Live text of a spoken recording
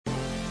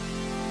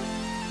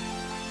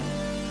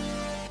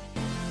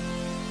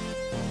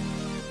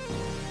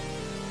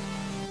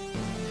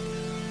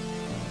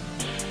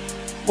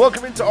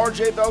Welcome into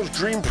RJ Bell's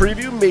Dream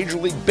Preview, Major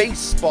League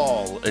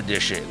Baseball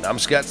edition. I'm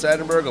Scott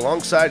Seidenberg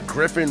alongside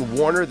Griffin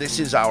Warner. This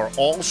is our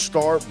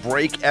All-Star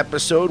Break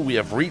episode. We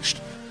have reached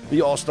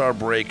the All-Star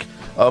Break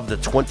of the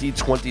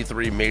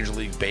 2023 Major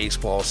League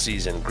Baseball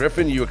season.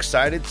 Griffin, you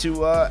excited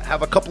to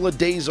have a couple of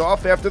days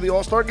off after the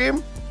All-Star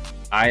game?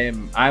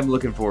 I'm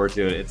looking forward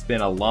to it. It's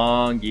been a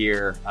long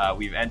year.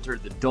 We've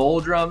entered the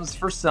doldrums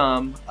for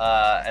some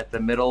at the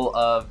middle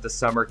of the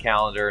summer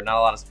calendar. Not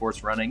a lot of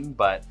sports running,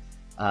 but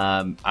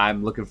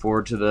I'm looking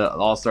forward to the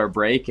All-Star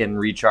break and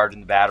recharging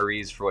the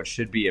batteries for what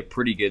should be a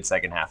pretty good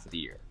second half of the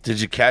year.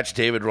 Did you catch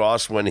David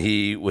Ross when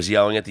he was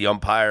yelling at the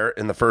umpire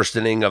in the first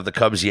inning of the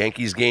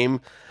Cubs-Yankees game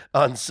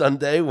on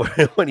Sunday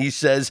when he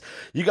says,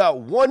 you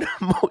got one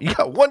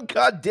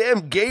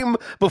goddamn game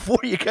before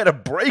you get a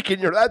break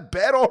and you're that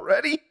bad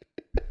already?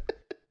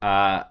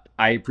 I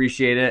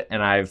appreciate it,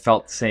 and I've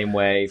felt the same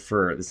way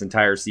for this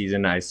entire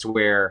season. I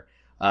swear.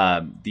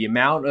 The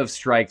amount of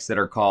strikes that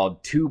are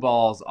called 2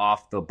 balls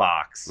off the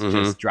box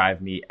just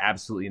drive me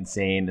absolutely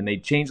insane. And they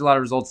change a lot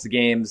of results to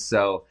games.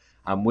 So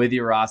I'm with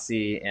you,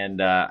 Rossi. And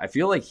I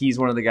feel like he's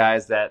one of the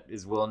guys that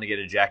is willing to get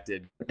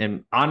ejected.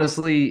 And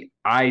honestly,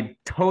 I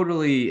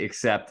totally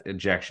accept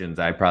ejections.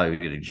 I probably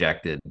get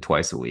ejected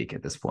twice a week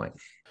at this point.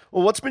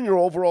 Well, what's been your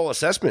overall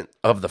assessment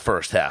of the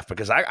first half?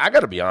 Because I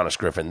got to be honest,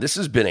 Griffin, this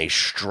has been a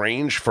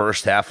strange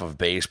first half of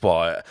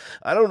baseball.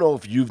 I don't know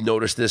if you've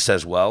noticed this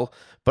as well,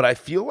 but I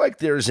feel like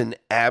there's an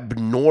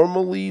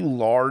abnormally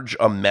large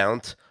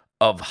amount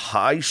of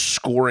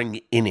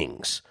high-scoring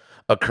innings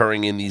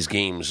occurring in these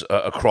games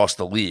across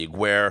the league,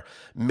 where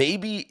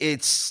maybe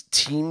it's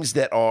teams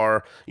that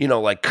are,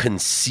 like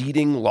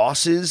conceding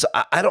losses.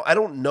 I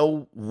don't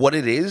know what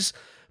it is,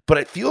 but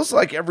it feels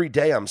like every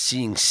day I'm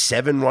seeing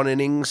 7-run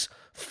innings,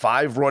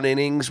 5-run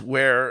innings,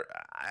 where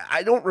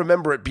I don't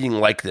remember it being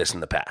like this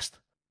in the past.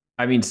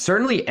 I mean,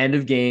 certainly end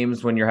of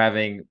games when you're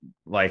having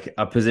like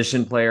a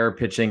position player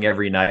pitching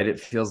every night, it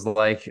feels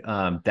like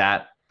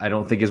that I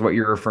don't think is what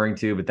you're referring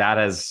to, but that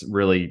has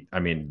really,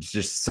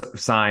 just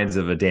signs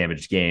of a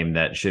damaged game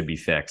that should be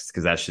fixed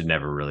because that should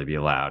never really be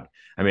allowed.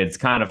 I mean, it's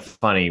kind of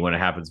funny when it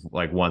happens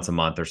like once a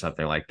month or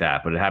something like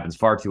that, but it happens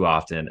far too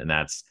often. And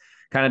that's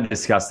kind of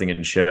disgusting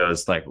and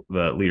shows like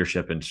the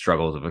leadership and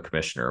struggles of a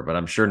commissioner, but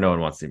I'm sure no one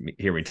wants to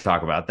hear me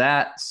talk about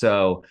that.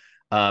 So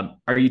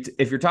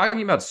if you're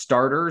talking about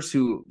starters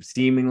who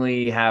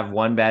seemingly have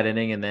one bad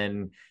inning and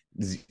then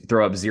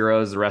throw up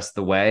zeros the rest of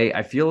the way,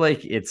 I feel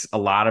like it's a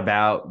lot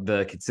about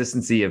the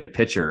consistency of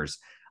pitchers.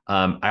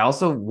 I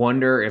also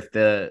wonder if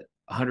the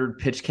 100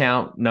 pitch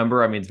count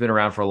number, it's been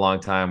around for a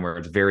long time where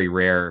it's very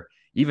rare.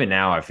 Even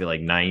now, I feel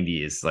like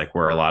 90 is like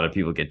where a lot of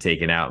people get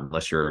taken out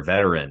unless you're a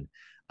veteran.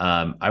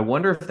 I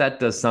wonder if that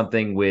does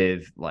something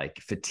with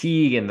like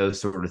fatigue and those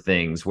sort of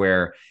things,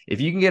 where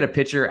if you can get a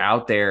pitcher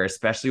out there,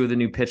 especially with the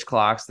new pitch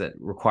clocks that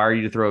require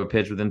you to throw a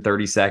pitch within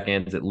 30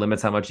 seconds, it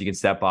limits how much you can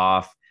step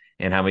off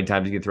and how many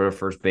times you can throw to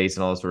first base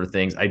and all those sort of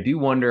things. I do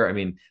wonder,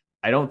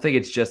 I don't think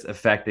it's just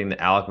affecting the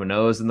Alek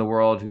Manoahs in the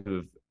world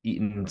who've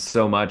eaten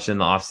so much in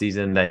the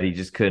offseason that he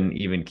just couldn't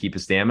even keep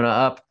his stamina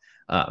up.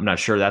 I'm not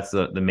sure that's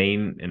the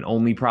main and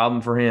only problem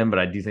for him, but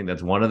I do think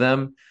that's one of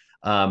them.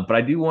 But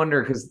I do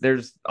wonder because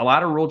there's a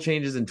lot of rule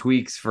changes and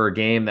tweaks for a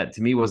game that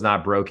to me was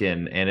not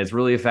broken, and it's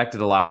really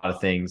affected a lot of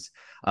things,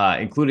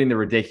 including the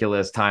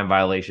ridiculous time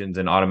violations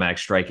and automatic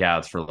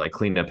strikeouts for like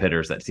cleanup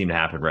hitters that seem to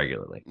happen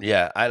regularly.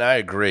 Yeah, and I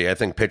agree. I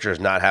think pitchers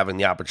not having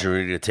the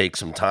opportunity to take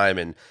some time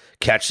and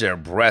catch their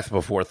breath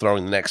before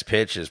throwing the next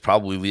pitch is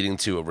probably leading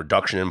to a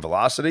reduction in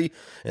velocity,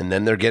 and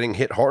then they're getting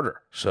hit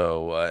harder.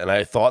 So, and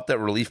I thought that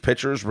relief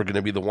pitchers were going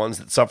to be the ones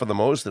that suffer the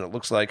most, and it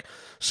looks like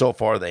so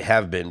far they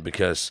have been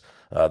because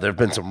there have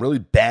been some really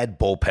bad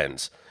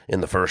bullpens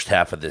in the first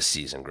half of this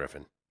season,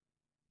 Griffin.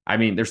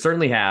 There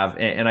certainly have.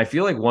 And I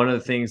feel like one of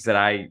the things that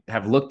I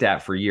have looked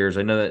at for years,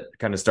 I know that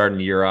kind of starting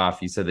the year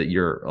off, you said that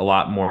you're a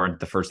lot more in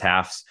the first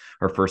halves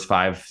or first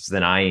fives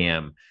than I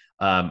am.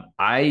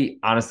 I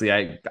honestly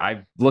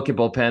look at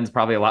bullpens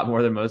probably a lot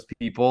more than most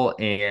people.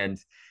 And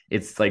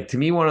it's like, to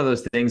me, one of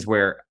those things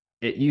where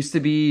it used to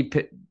be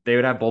they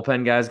would have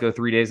bullpen guys go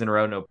 3 days in a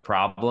row, no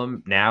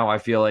problem. Now I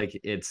feel like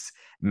it's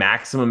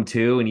maximum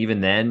 2. And even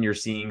then you're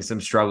seeing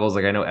some struggles.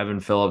 Like I know Evan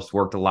Phillips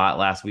worked a lot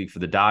last week for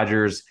the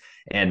Dodgers.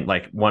 And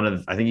like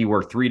I think he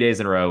worked 3 days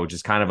in a row, which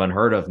is kind of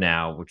unheard of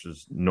now, which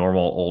was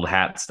normal old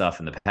hat stuff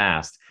in the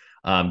past.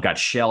 Got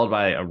shelled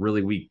by a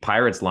really weak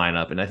Pirates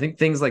lineup. And I think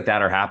things like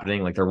that are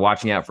happening. Like they're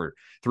watching out for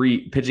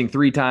pitching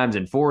 3 times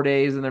in 4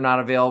 days and they're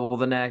not available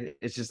the next.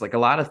 It's just like a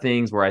lot of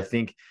things where I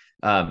think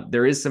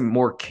there is some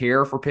more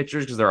care for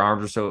pitchers because their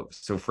arms are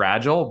so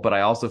fragile. But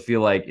I also feel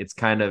like it's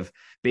kind of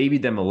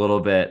babied them a little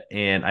bit.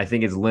 And I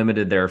think it's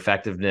limited their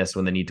effectiveness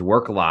when they need to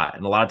work a lot.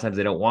 And a lot of times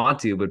they don't want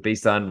to, but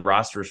based on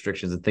roster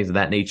restrictions and things of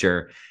that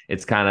nature,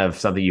 it's kind of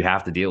something you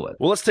have to deal with.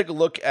 Well, let's take a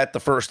look at the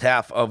first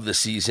half of the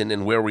season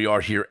and where we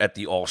are here at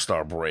the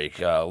All-Star break.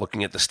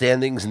 Looking at the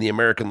standings in the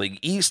American League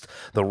East,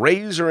 the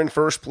Rays are in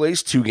first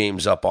place, 2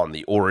 games up on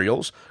the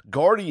Orioles.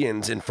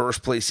 Guardians in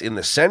first place in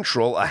the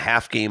Central, a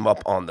half game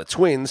up on the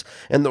Twins.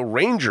 And the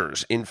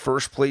Rangers in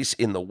first place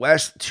in the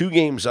West, 2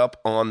 games up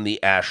on the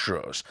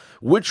Astros.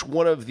 Which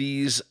one of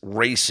these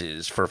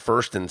races for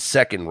first and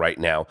second right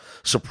now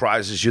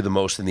surprises you the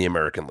most in the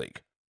American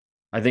League?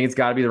 I think it's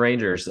got to be the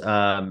Rangers.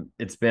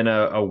 It's been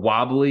a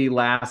wobbly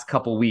last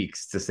couple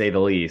weeks, to say the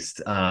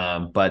least.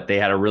 But they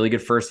had a really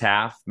good first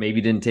half.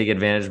 Maybe didn't take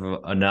advantage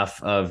of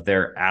enough of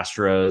their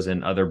Astros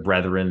and other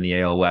brethren in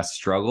the AL West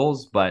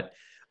struggles. But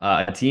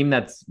a team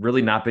that's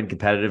really not been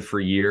competitive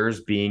for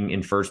years, being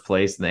in first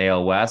place in the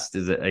AL West,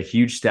 is a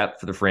huge step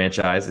for the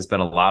franchise. They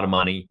spent a lot of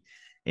money.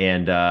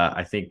 And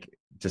I think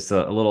just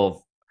a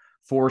little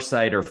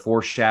foresight or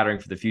foreshadowing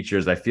for the future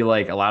is I feel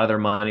like a lot of their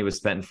money was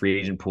spent in free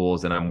agent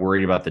pools, and I'm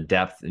worried about the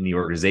depth in the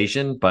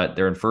organization, but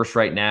they're in first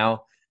right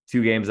now,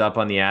 2 games up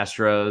on the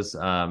Astros.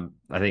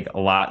 I think a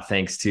lot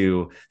thanks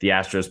to the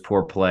Astros'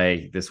 poor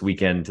play this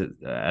weekend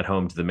at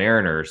home to the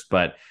Mariners,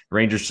 but the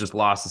Rangers just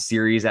lost a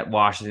series at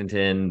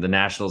Washington. The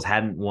Nationals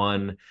hadn't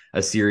won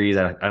a series,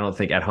 I don't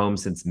think, at home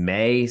since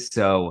May.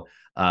 So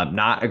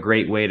not a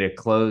great way to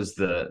close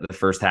the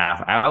first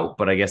half out,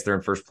 but I guess they're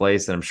in first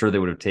place, and I'm sure they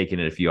would have taken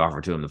it if you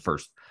offered to them the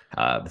first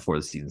before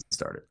the season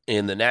started.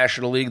 In the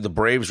National League, the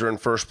Braves are in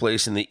first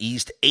place in the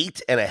East,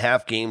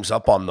 8.5 games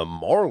up on the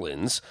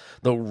Marlins.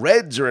 The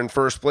Reds are in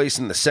first place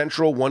in the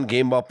Central, 1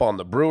 game up on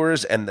the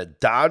Brewers, and the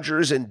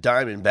Dodgers and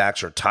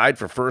Diamondbacks are tied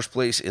for first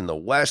place in the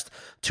West,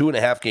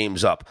 2.5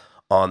 games up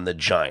on the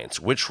Giants.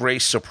 Which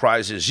race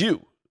surprises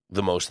you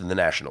the most in the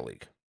National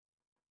League?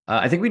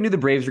 I think we knew the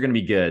Braves were going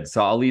to be good,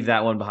 so I'll leave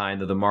that one behind.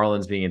 Though the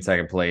Marlins being in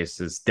second place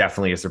is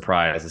definitely a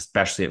surprise,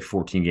 especially at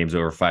 14 games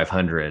over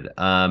 500.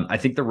 I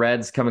think the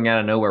Reds coming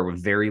out of nowhere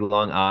with very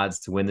long odds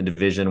to win the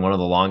division, one of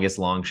the longest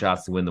long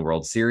shots to win the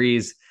World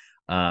Series.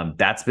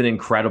 That's been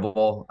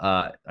incredible.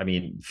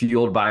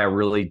 Fueled by a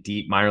really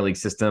deep minor league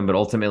system, but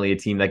ultimately a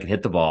team that can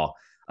hit the ball.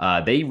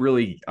 They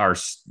really are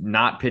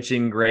not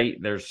pitching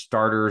great. Their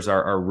starters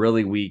are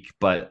really weak,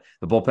 but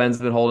the bullpen's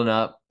been holding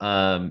up.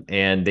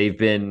 And they've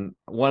been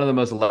one of the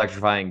most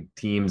electrifying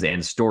teams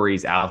and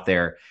stories out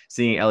there.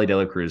 Seeing Ellie De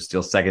La Cruz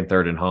steal second,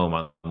 third, and home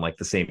on like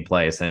the same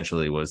play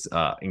essentially was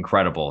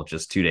incredible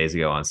just 2 days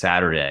ago on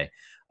Saturday.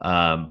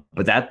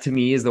 But that to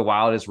me is the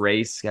wildest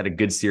race. Had a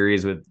good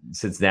series with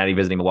Cincinnati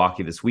visiting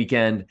Milwaukee this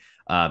weekend.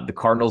 The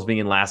Cardinals being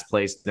in last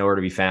place, nowhere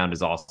to be found,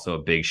 is also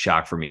a big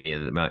shock for me.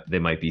 They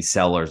might be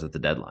sellers at the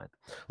deadline.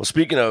 Well,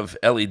 speaking of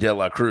Ellie De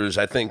La Cruz,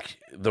 I think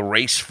the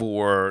race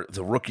for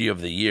the Rookie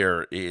of the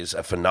Year is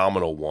a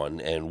phenomenal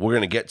one, and we're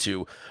going to get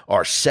to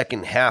our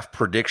second half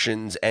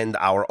predictions and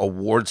our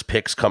awards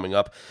picks coming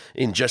up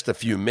in just a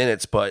few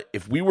minutes. But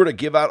if we were to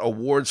give out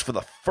awards for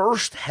the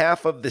first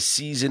half of the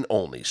season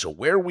only, so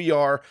where we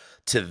are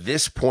to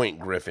this point,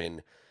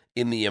 Griffin,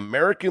 in the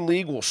American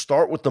League, we'll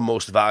start with the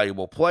most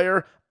valuable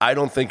player. I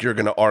don't think you're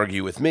going to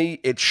argue with me.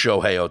 It's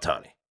Shohei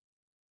Ohtani.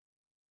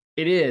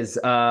 It is.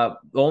 The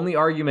only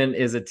argument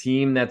is a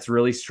team that's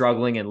really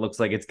struggling and looks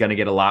like it's going to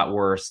get a lot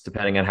worse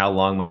depending on how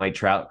long Mike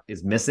Trout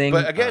is missing.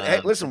 But again, hey,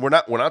 listen, we're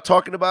not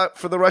talking about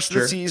for the rest of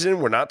the season.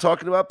 We're not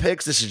talking about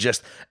picks. This is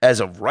just as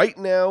of right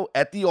now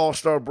at the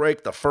All-Star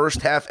break, the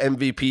first half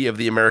MVP of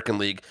the American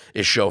League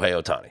is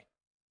Shohei Ohtani.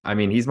 I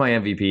mean, he's my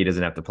MVP. He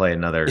doesn't have to play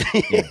another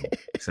game.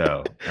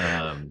 So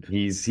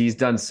he's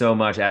done so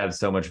much, added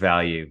so much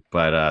value,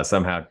 but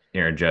somehow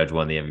Aaron Judge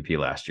won the MVP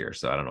last year.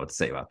 So I don't know what to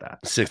say about that.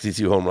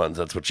 62 home runs.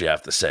 That's what you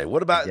have to say.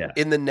 What about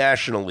in the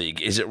National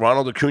League? Is it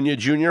Ronald Acuna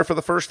Jr. for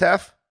the first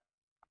half?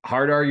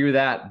 Hard to argue with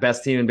that.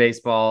 Best team in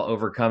baseball,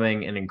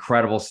 overcoming an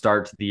incredible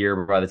start to the year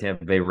by the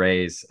Tampa Bay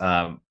Rays.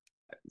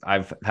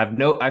 I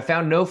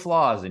found no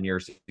flaws in your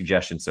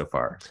suggestion so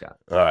far, Scott.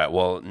 All right.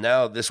 Well,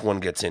 now this one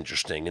gets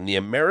interesting. In the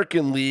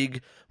American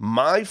League,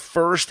 my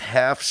first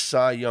half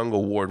Cy Young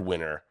Award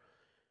winner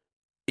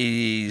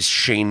is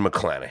Shane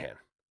McClanahan.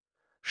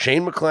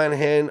 Shane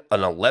McClanahan, an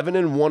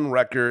 11-1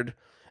 record,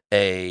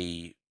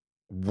 a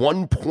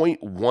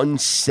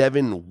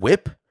 1.17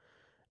 WHIP,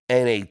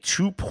 and a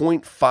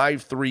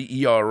 2.53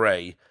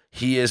 ERA.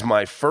 He is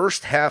my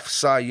first half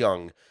Cy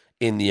Young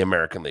in the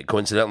American League.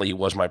 Coincidentally, he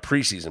was my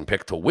preseason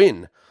pick to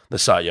win the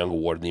Cy Young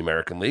Award in the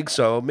American League,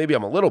 so maybe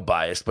I'm a little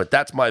biased, but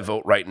that's my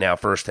vote right now,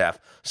 first half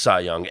Cy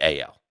Young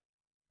AL.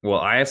 Well,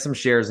 I have some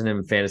shares in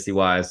him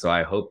fantasy-wise, so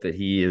I hope that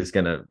he is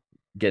going to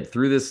get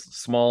through this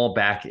small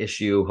back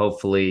issue,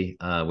 hopefully,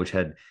 which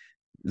had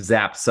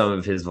zapped some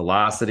of his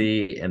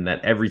velocity, and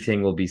that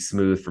everything will be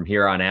smooth from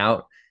here on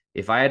out.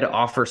 If I had to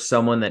offer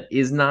someone that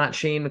is not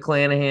Shane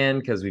McClanahan,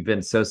 because we've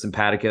been so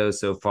simpatico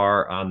so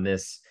far on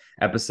this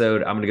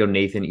episode, I'm going to go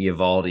Nathan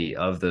Eovaldi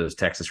of those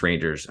Texas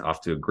Rangers.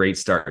 Off to a great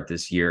start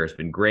this year. It's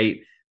been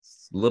great.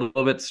 A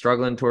little bit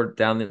struggling toward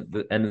down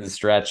the end of the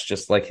stretch,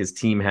 just like his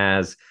team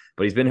has.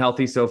 but he's been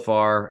healthy so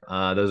far.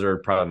 Those are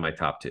probably my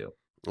top two.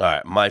 All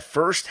right, my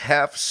first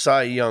half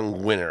Cy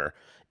Young winner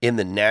in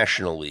the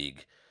National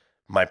League.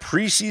 My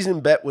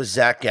preseason bet was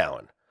Zach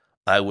Gallen.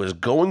 I was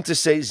going to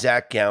say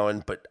Zach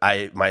Gallen, but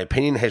my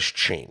opinion has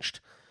changed.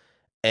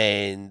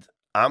 And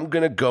I'm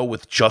going to go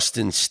with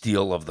Justin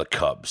Steele of the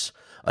Cubs.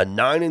 A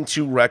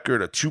 9-2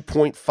 record, a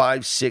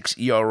 2.56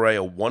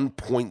 ERA, a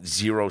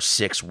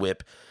 1.06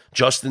 whip.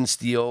 Justin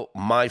Steele,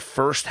 my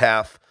first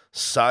half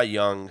Cy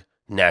Young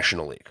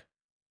National League.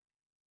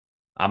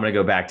 I'm going to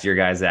go back to your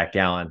guy, Zach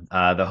Gallen.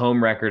 The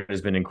home record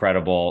has been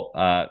incredible,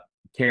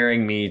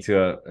 carrying me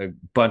to a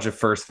bunch of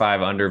first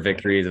five under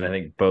victories. And I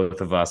think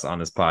both of us on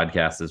this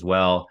podcast as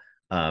well.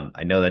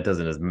 I know that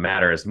doesn't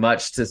matter as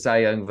much to Cy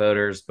Young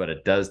voters, but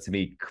it does to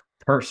me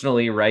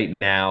personally right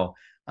now.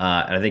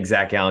 And I think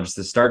Zach Gallen, just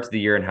the start to the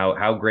year and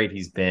how great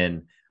he's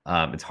been,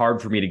 it's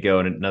hard for me to go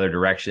in another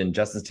direction.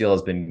 Justin Steele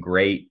has been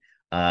great.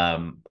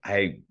 I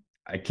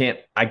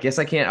guess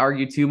I can't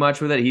argue too much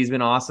with it. He's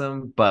been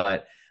awesome,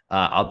 but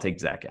I'll take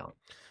Zach Gallen.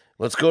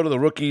 Let's go to the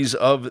rookies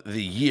of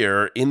the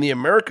year. In the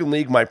American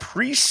League, my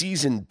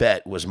preseason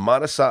bet was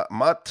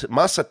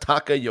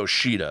Masataka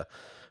Yoshida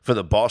for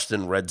the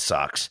Boston Red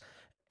Sox.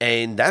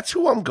 And that's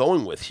who I'm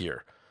going with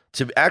here.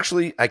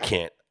 I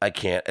can't.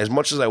 As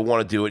much as I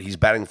want to do it, he's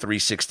batting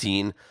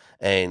 .316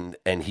 and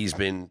he's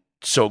been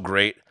so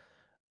great.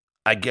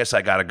 I guess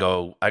I gotta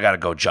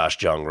go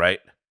Josh Jung, right?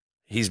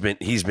 He's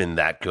been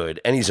that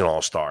good, and he's an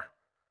all-star.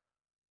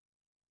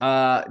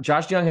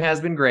 Josh Jung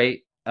has been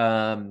great.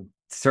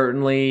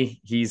 Certainly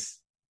he's,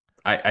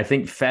 I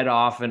think, fed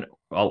off a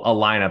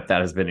lineup that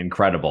has been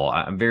incredible.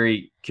 I'm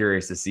very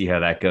curious to see how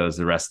that goes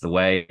the rest of the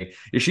way.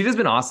 Yoshida's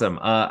been awesome.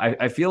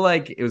 I feel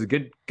like it was a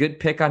good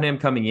pick on him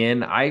coming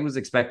in. I was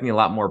expecting a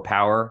lot more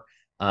power,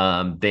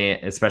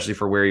 especially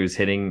for where he was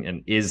hitting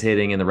and is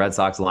hitting in the Red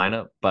Sox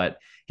lineup, but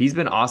he's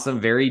been awesome,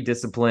 very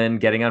disciplined,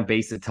 getting on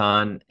base a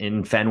ton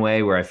in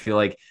Fenway, where I feel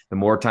like the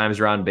more times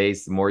you're on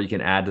base, the more you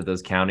can add to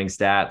those counting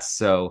stats.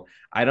 So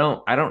I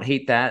don't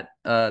hate that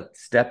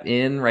step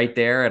in right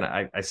there. And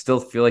I still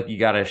feel like you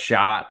got a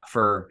shot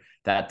for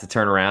that to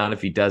turn around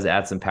if he does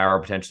add some power,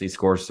 potentially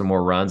score some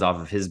more runs off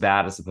of his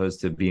bat, as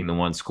opposed to being the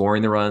one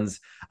scoring the runs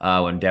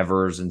when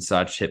Devers and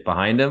such hit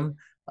behind him.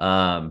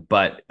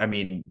 But I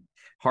mean,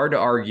 hard to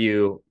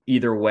argue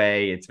either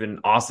way. It's been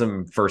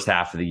awesome first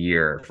half of the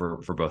year for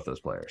both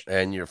those players.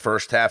 And your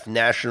first half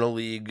National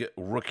League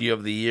Rookie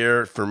of the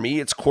Year, for me,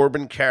 it's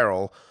Corbin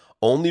Carroll,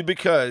 only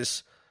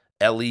because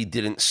Ellie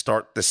didn't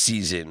start the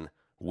season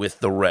with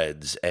the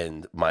Reds,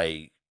 and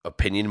my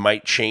opinion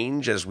might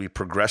change as we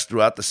progress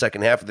throughout the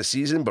second half of the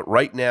season, but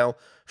right now,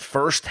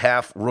 first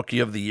half Rookie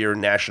of the Year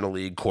National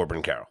League,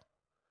 Corbin Carroll.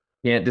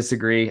 Can't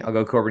disagree. I'll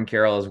go Corbin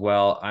Carroll as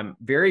well. I'm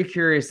very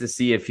curious to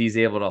see if he's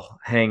able to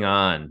hang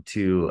on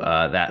to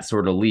that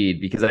sort of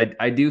lead, because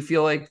I do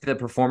feel like the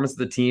performance of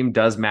the team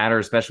does matter,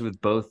 especially with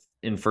both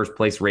in first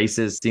place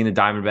races, seeing the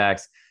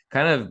Diamondbacks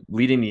kind of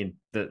leading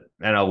the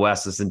NL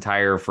West this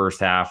entire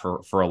first half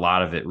for a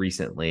lot of it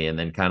recently, and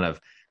then kind of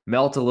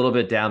melt a little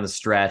bit down the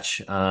stretch,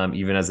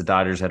 even as the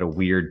Dodgers had a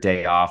weird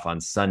day off on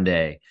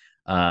Sunday.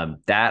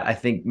 That I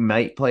think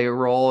might play a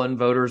role in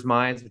voters'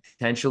 minds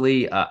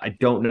potentially. I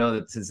don't know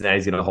that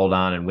Cincinnati's going to hold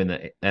on and win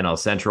the NL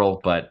Central,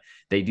 but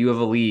they do have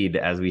a lead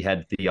as we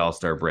head to the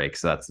All-Star break,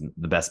 so that's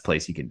the best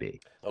place you can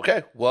be.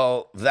 Okay,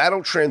 well,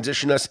 that'll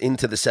transition us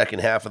into the second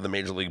half of the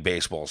Major League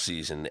Baseball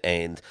season,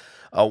 and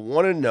I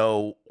want to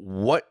know,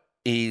 what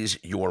is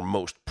your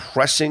most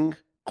pressing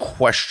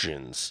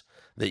questions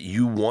that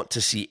you want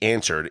to see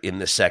answered in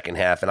the second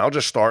half? And I'll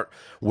just start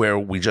where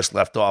we just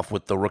left off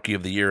with the Rookie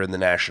of the Year in the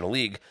National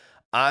League.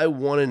 I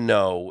want to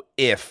know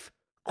if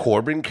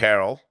Corbin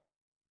Carroll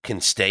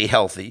can stay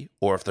healthy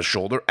or if the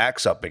shoulder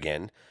acts up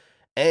again,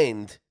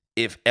 and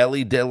if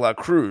Ellie De La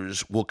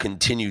Cruz will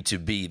continue to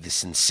be the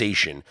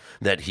sensation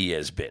that he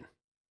has been.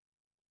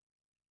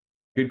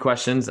 Good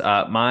questions.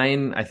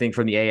 Mine, I think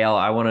from the AL,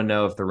 I want to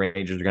know if the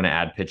Rangers are going to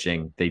add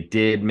pitching. They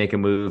did make a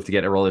move to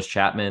get Aroldis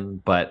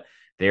Chapman, but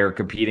they're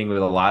competing with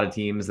a lot of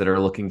teams that are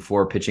looking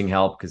for pitching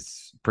help,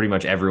 because pretty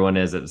much everyone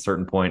is at a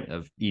certain point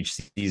of each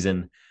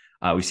season.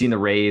 We've seen the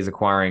Rays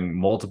acquiring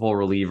multiple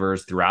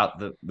relievers throughout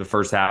the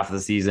first half of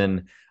the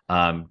season,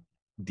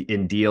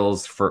 in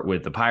deals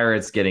with the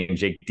Pirates, getting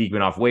Jake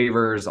Diekman off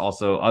waivers,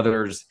 also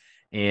others.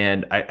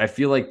 And I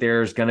feel like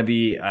there's going to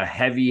be a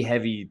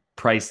heavy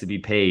price to be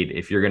paid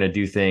if you're going to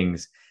do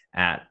things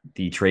at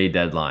the trade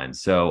deadline.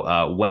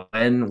 So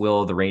when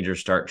will the Rangers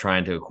start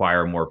trying to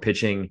acquire more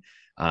pitching?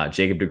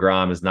 Jacob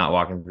deGrom is not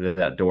walking through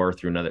that door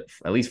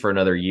at least for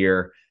another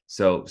year.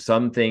 So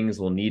some things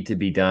will need to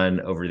be done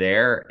over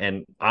there.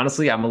 And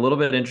honestly, I'm a little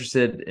bit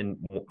interested in,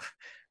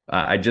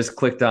 I just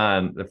clicked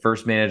on the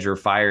first manager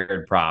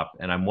fired prop,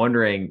 and I'm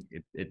wondering,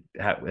 it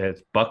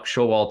has Buck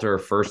Showalter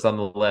first on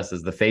the list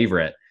as the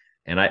favorite.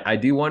 And I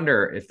do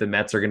wonder if the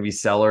Mets are going to be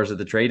sellers at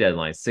the trade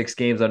deadline. 6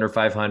 games under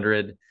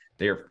 500.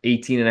 They're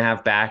 18 and a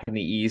half back in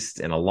the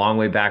East and a long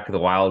way back to the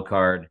wild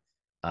card.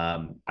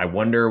 I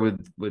wonder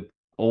with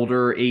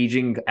older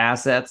aging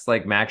assets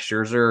like Max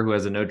Scherzer, who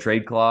has a no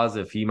trade clause,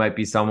 if he might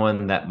be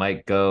someone that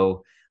might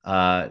go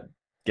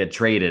get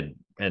traded.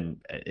 And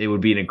it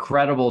would be an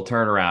incredible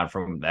turnaround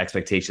from the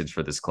expectations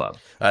for this club.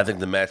 I think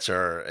the Mets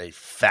are a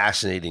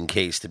fascinating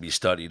case to be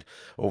studied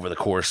over the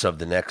course of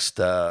the next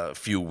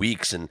few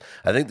weeks. And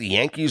I think the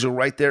Yankees are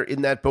right there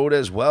in that boat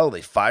as well.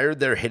 They fired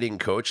their hitting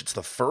coach. It's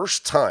the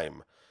first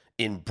time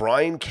in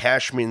Brian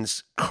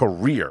Cashman's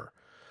career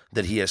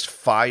that he has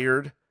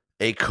fired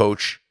a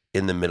coach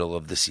in the middle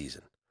of the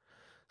season.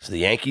 So the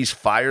Yankees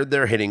fired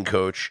their hitting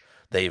coach.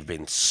 They've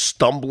been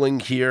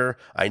stumbling here.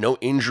 I know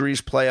injuries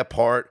play a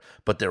part,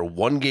 but they're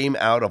one game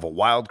out of a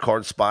wild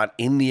card spot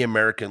in the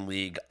American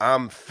League.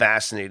 I'm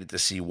fascinated to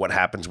see what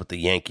happens with the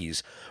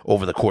Yankees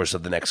over the course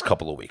of the next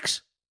couple of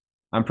weeks.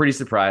 I'm pretty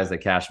surprised that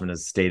Cashman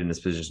has stayed in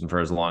this position for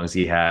as long as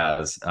he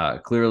has.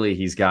 Clearly,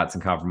 he's got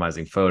some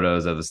compromising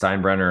photos of the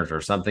Steinbrenners or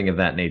something of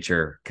that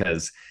nature.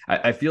 Because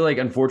I feel like,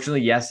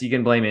 unfortunately, yes, you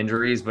can blame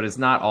injuries, but it's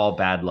not all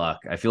bad luck.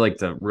 I feel like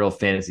the real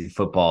fantasy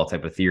football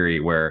type of theory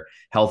where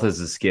health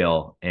is a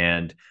skill.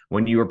 And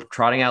when you are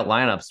trotting out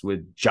lineups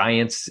with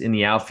giants in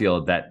the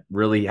outfield that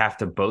really have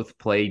to both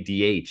play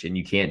DH, and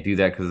you can't do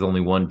that because there's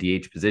only one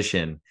DH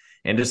position,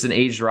 and just an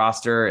aged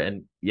roster.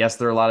 And yes,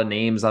 there are a lot of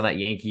names on that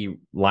Yankee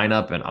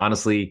lineup. And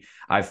honestly,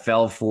 I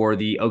fell for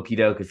the okie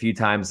doke a few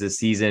times this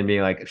season,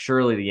 being like,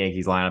 surely the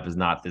Yankees lineup is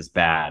not this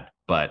bad,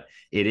 but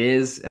it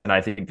is. And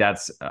I think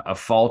that's a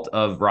fault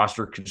of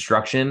roster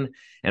construction.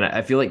 And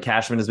I feel like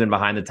Cashman has been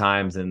behind the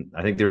times. And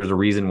I think there's a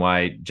reason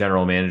why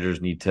general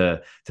managers need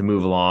to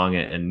move along,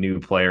 and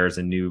new players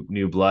and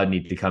new blood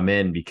need to come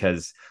in,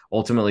 because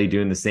ultimately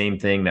doing the same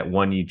thing that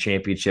won you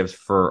championships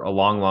for a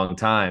long, long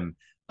time,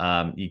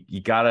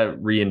 you got to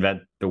reinvent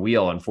the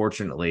wheel,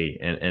 unfortunately.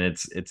 And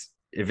it's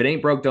if it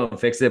ain't broke, don't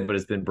fix it. But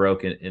it's been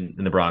broke in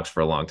the Bronx for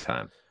a long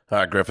time. All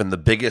right, Griffin, the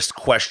biggest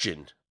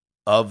question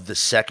of the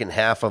second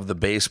half of the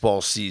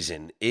baseball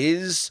season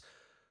is,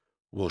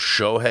 will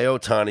Shohei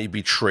Ohtani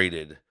be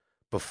traded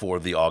before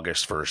the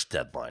August 1st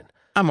deadline?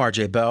 I'm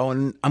RJ Bell,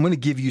 and I'm going to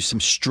give you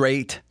some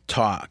straight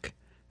talk.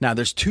 Now,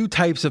 there's two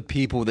types of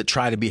people that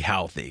try to be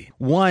healthy.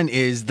 One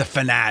is the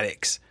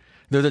fanatics.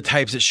 They're the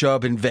types that show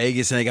up in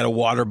Vegas and they got a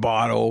water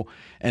bottle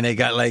and they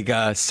got like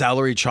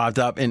celery chopped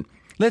up. And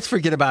let's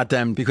forget about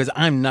them, because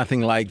I'm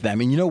nothing like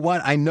them. And you know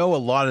what? I know a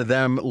lot of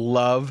them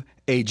love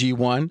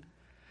AG1,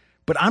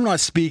 but I'm not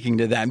speaking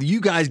to them.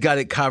 You guys got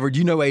it covered.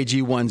 You know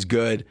AG1's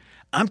good.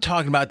 I'm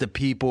talking about the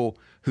people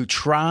who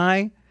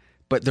try,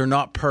 but they're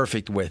not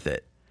perfect with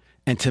it.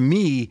 And to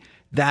me,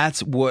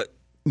 that's what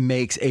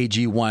makes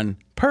AG1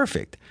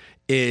 perfect,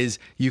 is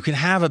you can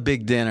have a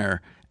big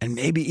dinner and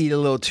maybe eat a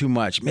little too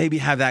much, maybe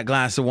have that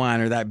glass of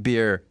wine or that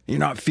beer. You're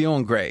not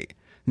feeling great.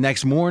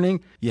 Next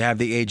morning, you have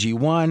the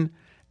AG1,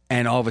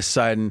 and all of a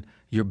sudden,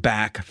 you're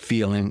back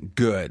feeling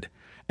good.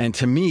 And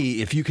to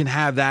me, if you can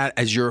have that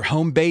as your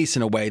home base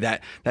in a way,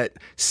 that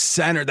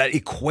center, that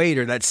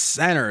equator, that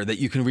center that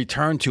you can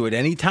return to at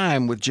any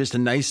time with just a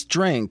nice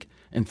drink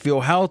and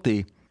feel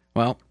healthy,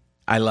 well,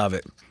 I love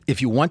it.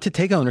 If you want to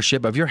take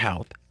ownership of your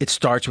health, it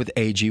starts with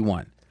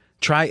AG1.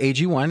 Try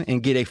AG1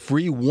 and get a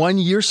free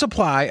 1-year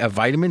supply of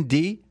vitamin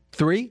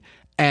D3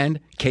 and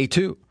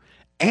K2,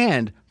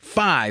 and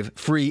 5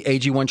 free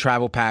AG1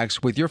 travel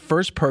packs with your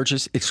first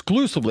purchase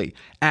exclusively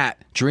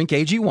at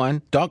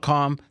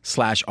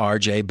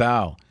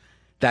drinkag1.com/RJBell.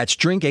 That's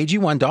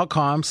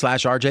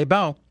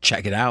drinkag1.com/RJBell.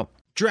 Check it out.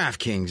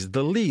 DraftKings,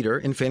 the leader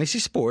in fantasy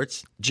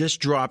sports,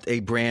 just dropped a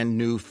brand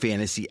new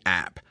fantasy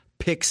app,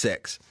 Pick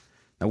Six.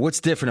 Now,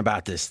 what's different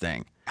about this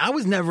thing? I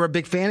was never a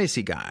big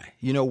fantasy guy.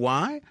 You know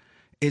why?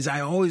 Is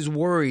I always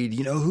worried,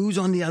 who's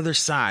on the other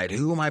side?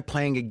 Who am I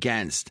playing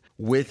against?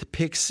 With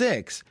Pick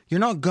Six, you're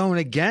not going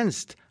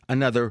against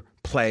another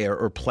player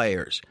or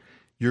players.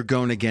 You're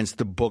going against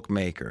the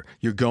bookmaker.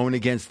 You're going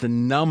against the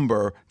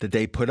number that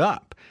they put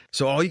up.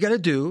 So all you got to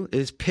do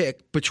is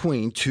pick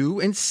between 2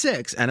 and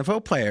 6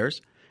 NFL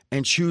players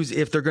and choose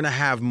if they're going to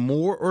have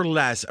more or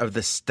less of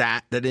the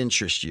stat that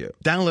interests you.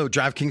 Download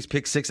DraftKings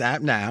Pick Six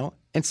app now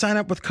and sign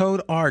up with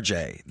code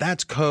RJ.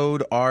 That's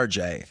code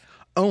RJ.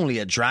 Only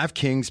at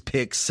DraftKings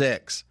Pick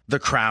Six. The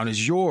crown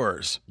is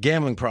yours.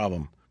 Gambling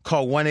problem?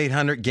 Call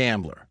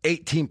 1-800-GAMBLER.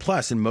 18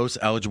 plus in most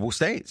eligible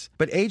states,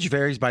 but age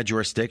varies by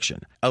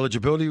jurisdiction.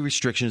 Eligibility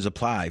restrictions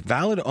apply.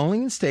 Valid only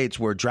in states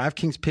where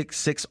DraftKings Pick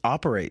Six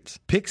operates.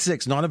 Pick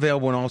Six not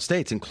available in all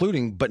states,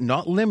 including but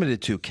not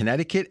limited to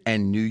Connecticut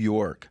and New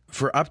York.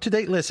 For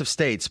up-to-date list of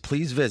states,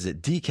 please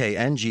visit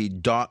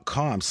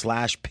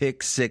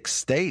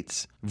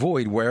dkng.com/pick6states.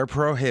 Void where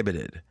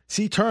prohibited.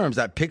 See terms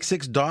at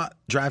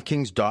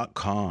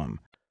pick6.draftkings.com.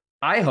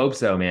 I hope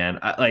so, man.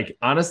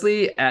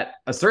 Honestly, at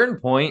a certain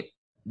point,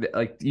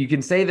 like you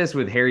can say this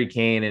with Harry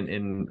Kane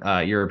in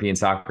European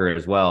soccer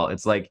as well.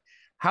 It's like,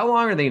 how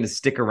long are they going to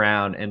stick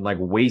around and like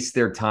waste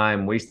their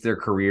time, waste their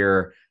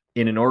career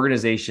in an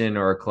organization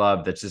or a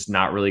club that's just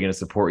not really going to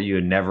support you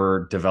and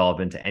never develop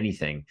into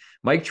anything?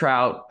 Mike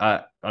Trout,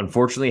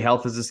 unfortunately,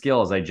 health is a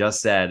skill, as I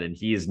just said, and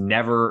he has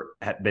never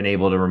been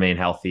able to remain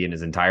healthy in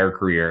his entire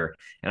career.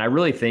 And I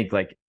really think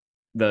like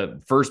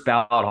the first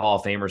ballot Hall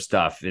of Famer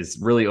stuff is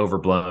really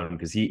overblown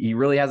because he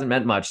really hasn't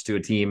meant much to a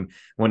team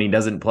when he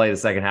doesn't play the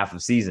second half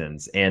of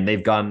seasons. And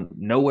they've gone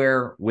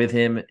nowhere with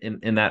him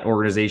in that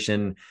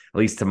organization, at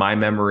least to my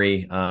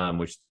memory,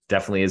 which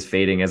definitely is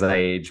fading as I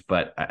age.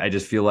 But I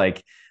just feel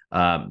like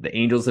the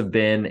Angels have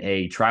been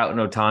a Trout and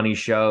Ohtani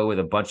show with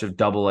a bunch of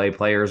AA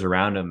players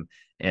around him,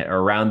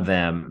 around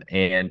them.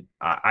 And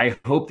I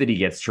hope that he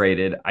gets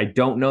traded. I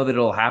don't know that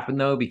it'll happen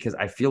though, because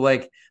I feel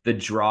like the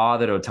draw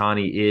that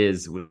Ohtani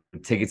is with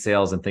ticket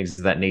sales and things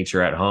of that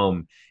nature at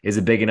home is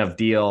a big enough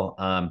deal.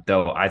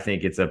 Though I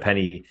think it's a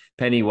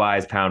penny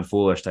wise, pound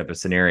foolish type of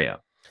scenario.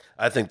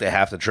 I think they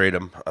have to trade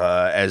him.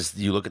 As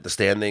you look at the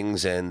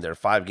standings and they're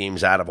 5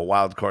 games out of a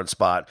wild card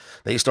spot,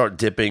 they start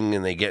dipping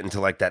and they get into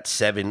like that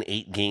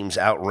 7-8 games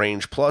out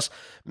range. Plus,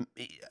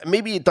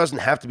 maybe it doesn't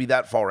have to be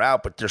that far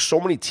out, but there's so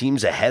many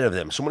teams ahead of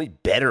them, so many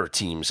better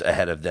teams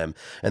ahead of them.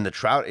 And the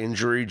Trout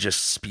injury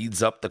just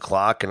speeds up the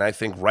clock. And I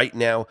think right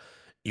now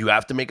you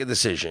have to make a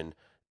decision.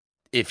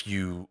 If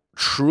you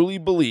truly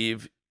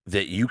believe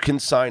that you can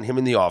sign him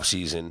in the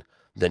offseason,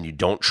 then you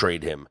don't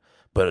trade him.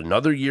 But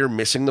another year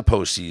missing the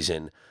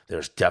postseason,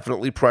 there's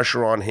definitely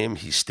pressure on him.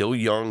 He's still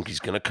young. He's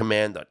going to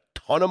command a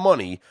ton of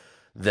money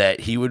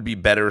that he would be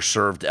better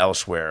served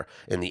elsewhere,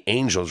 and the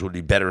Angels would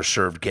be better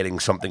served getting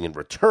something in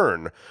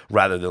return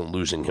rather than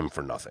losing him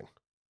for nothing.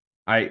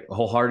 I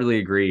wholeheartedly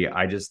agree.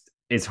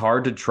 It's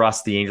hard to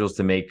trust the Angels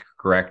to make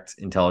correct,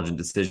 intelligent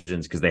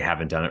decisions because they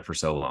haven't done it for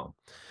so long.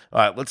 All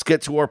right, let's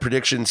get to our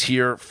predictions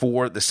here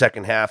for the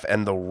second half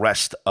and the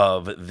rest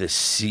of the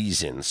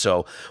season.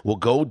 So we'll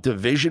go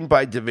division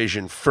by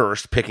division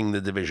first, picking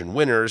the division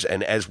winners.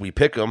 And as we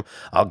pick them,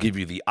 I'll give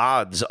you the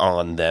odds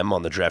on them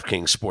on the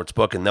DraftKings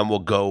Sportsbook. And then we'll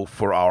go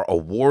for our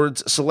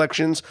awards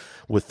selections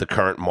with the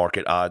current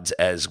market odds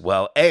as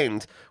well.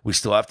 And we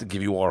still have to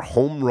give you our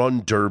home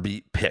run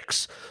derby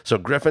picks. So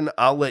Griffin,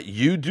 I'll let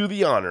you do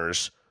the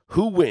honors.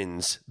 Who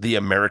wins the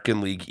American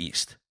League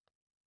East?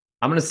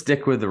 I'm going to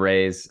stick with the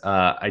Rays.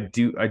 I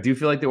do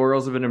feel like the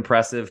Orioles have been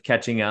impressive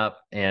catching up,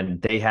 and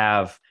they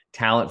have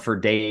talent for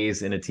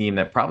days in a team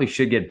that probably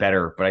should get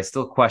better, but I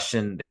still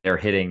question their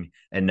hitting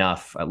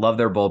enough. I love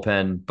their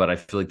bullpen, but I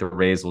feel like the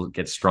Rays will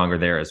get stronger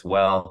there as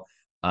well.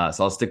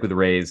 So I'll stick with the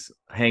Rays,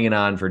 hanging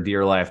on for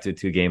dear life to a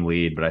 2-game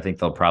lead, but I think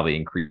they'll probably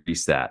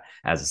increase that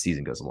as the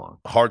season goes along.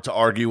 Hard to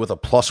argue with a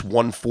plus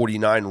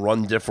 149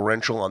 run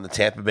differential on the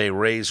Tampa Bay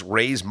Rays.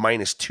 Rays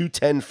minus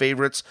 210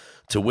 favorites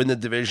to win the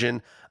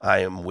division. I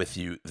am with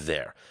you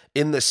there.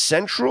 In the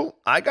Central,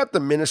 I got the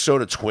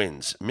Minnesota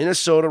Twins.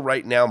 Minnesota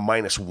right now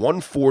minus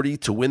 140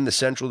 to win the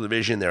Central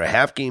Division. They're a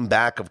half game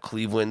back of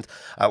Cleveland.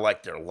 I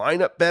like their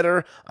lineup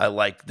better. I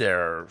like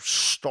their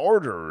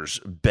starters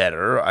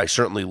better. I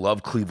certainly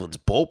love Cleveland's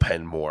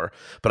bullpen more,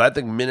 but I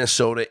think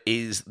Minnesota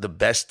is the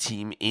best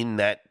team in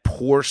that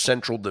poor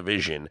Central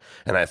Division,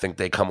 and I think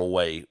they come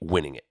away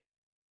winning it.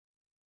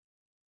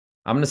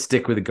 I'm going to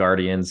stick with the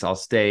Guardians. I'll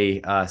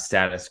stay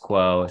status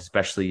quo,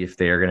 especially if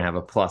they are going to have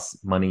a plus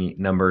money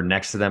number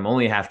next to them.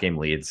 Only a half game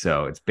lead,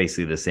 so it's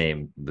basically the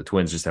same. The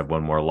Twins just have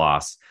one more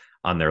loss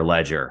on their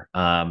ledger.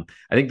 I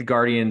think the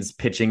Guardians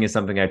pitching is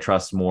something I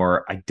trust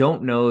more. I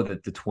don't know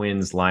that the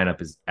Twins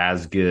lineup is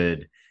as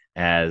good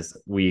as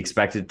we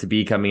expect it to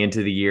be coming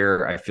into the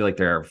year. I feel like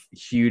there are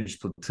huge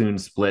platoon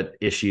split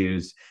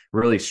issues,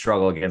 really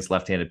struggle against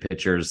left-handed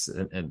pitchers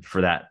and for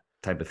that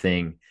type of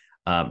thing.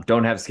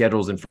 Don't have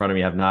schedules in front of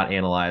me. Have not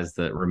analyzed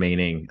the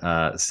remaining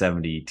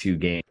 72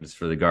 games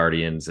for the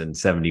Guardians and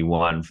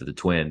 71 for the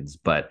Twins.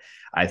 But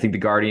I think the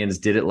Guardians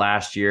did it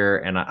last year,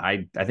 and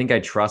I think I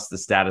trust the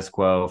status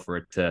quo for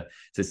it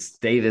to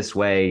stay this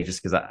way.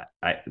 Just because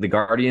the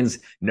Guardians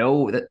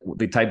know that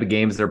the type of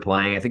games they're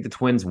playing. I think the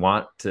Twins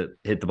want to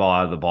hit the ball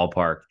out of the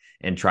ballpark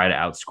and try to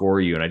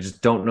outscore you. And I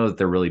just don't know that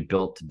they're really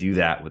built to do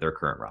that with their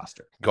current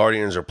roster.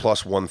 Guardians are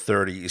plus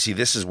 130. You see,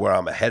 this is where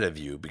I'm ahead of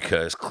you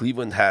because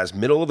Cleveland has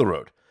middle of the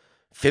road,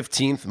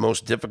 15th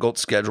most difficult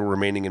schedule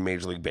remaining in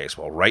Major League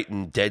Baseball, right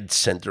in dead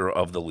center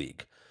of the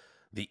league.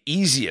 The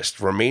easiest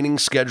remaining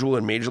schedule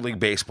in Major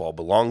League Baseball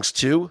belongs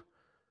to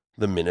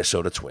the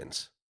Minnesota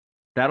Twins.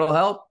 That'll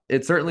help.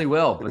 It certainly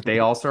will. But they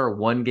also are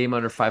 1 game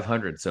under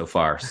 500 so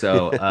far.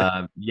 So,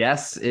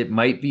 yes, it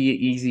might be an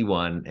easy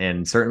one.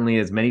 And certainly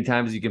as many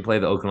times as you can play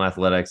the Oakland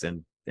Athletics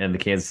and the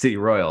Kansas City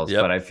Royals.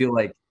 Yep. But I feel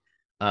like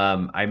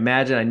I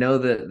know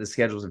that the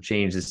schedules have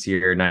changed this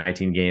year.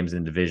 19 games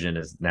in division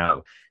is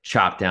now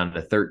chopped down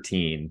to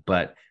 13.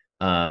 But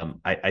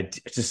I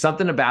just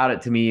something about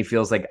it to me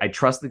feels like I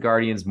trust the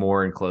Guardians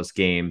more in close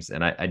games.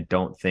 And I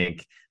don't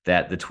think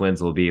that the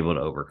Twins will be able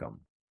to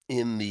overcome.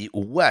 In the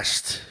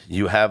West,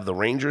 you have the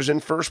Rangers in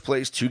first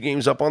place, 2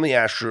 games up on the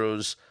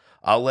Astros.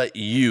 I'll let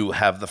you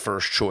have the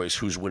first choice.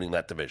 Who's winning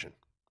that division?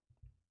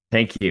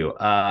 Thank you.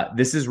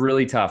 This is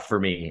really tough for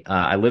me.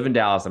 I live in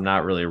Dallas. I'm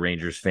not really a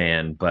Rangers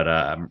fan, but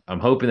I'm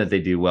hoping that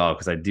they do well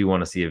because I do want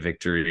to see a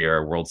victory or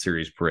a World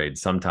Series parade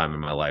sometime in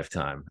my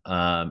lifetime.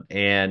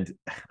 And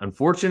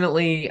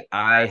unfortunately,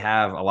 I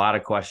have a lot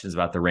of questions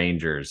about the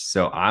Rangers.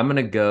 So I'm going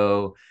to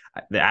go.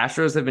 The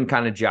Astros have been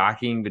kind of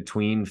jockeying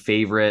between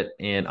favorite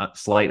and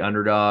slight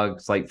underdog,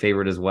 slight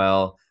favorite as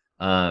well,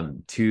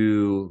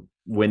 to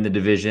win the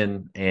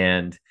division.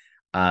 And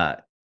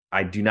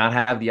I do not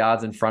have the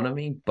odds in front of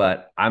me,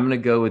 but I'm going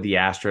to go with the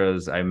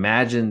Astros. I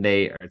imagine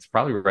it's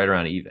probably right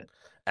around even.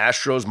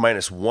 Astros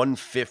minus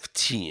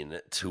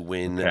 115 to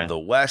win the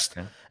West.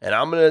 Okay. And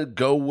I'm going to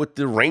go with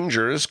the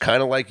Rangers,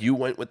 kind of like you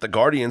went with the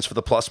Guardians for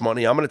the plus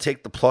money. I'm going to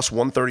take the plus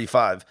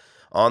 135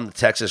 on the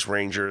Texas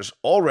Rangers,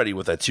 already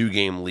with a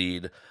 2-game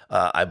lead.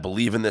 I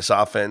believe in this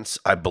offense.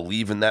 I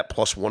believe in that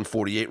plus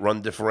 148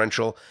 run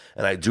differential,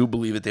 and I do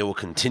believe that they will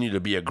continue to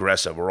be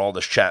aggressive.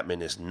 Aroldis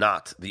Chapman is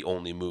not the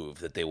only move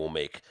that they will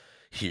make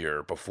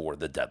here before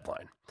the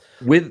deadline.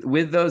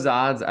 With those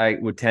odds, I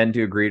would tend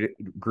to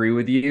agree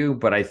with you,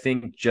 but I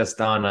think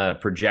just on a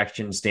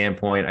projection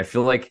standpoint, I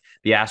feel like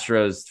the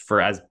Astros, for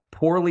as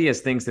poorly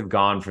as things have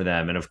gone for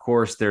them, and of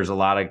course there's a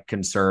lot of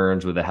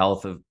concerns with the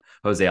health of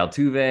Jose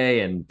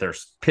Altuve and their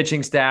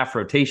pitching staff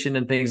rotation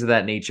and things of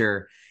that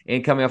nature,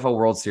 and coming off a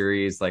World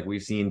Series, like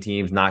we've seen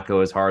teams not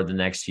go as hard the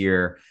next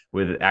year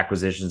with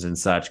acquisitions and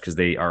such because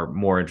they are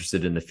more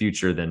interested in the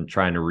future than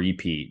trying to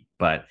repeat.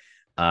 But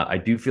I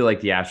do feel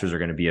like the Astros are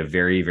going to be a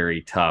very,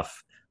 very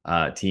tough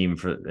team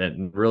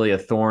and really a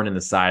thorn in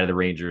the side of the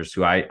Rangers,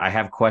 who I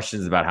have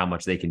questions about how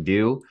much they can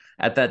do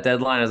at that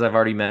deadline, as I've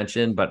already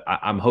mentioned, but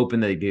I'm hoping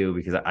they do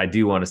because I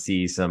do want to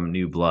see some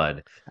new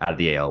blood out of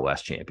the AL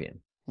West champion.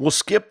 We'll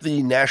skip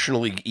the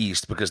National League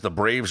East because the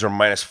Braves are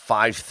minus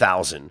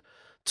 5,000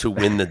 to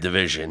win the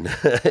division.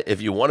 If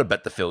you want to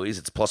bet the Phillies,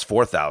 it's plus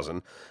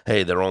 4,000.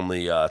 Hey, they're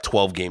only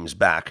 12 games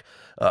back.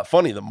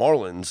 Funny, the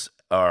Marlins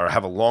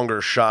have a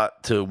longer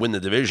shot to win the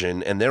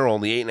division, and they're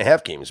only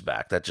 8.5 games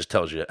back. That just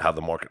tells you how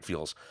the market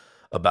feels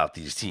about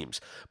these teams.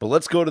 But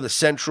let's go to the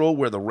Central,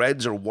 where the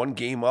Reds are 1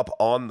 game up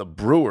on the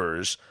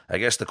Brewers. I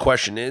guess the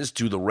question is,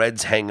 do the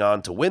Reds hang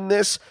on to win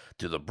this?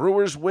 Do the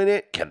Brewers win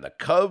it? Can the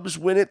Cubs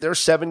win it? They're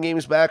 7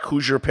 games back.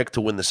 Who's your pick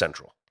to win the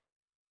Central?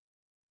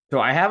 So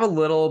I have a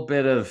little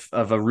bit of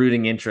a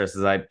rooting interest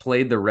as I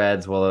played the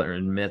Reds while they're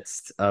in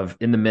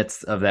the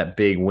midst of that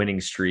big winning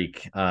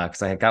streak,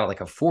 because I got like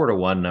a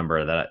 4-1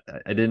 number that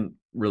I didn't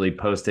really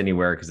post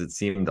anywhere because it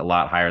seemed a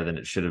lot higher than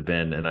it should have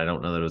been, and I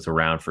don't know that it was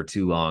around for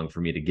too long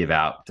for me to give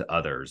out to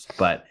others.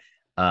 But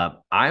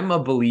I'm a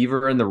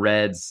believer in the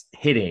Reds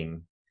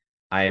hitting.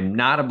 I am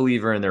not a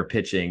believer in their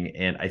pitching,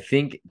 and I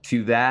think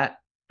to that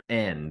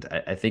end,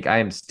 I think I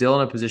am still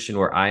in a position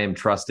where I am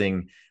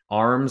trusting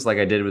arms like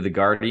I did with the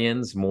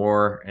Guardians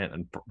more,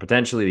 and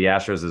potentially the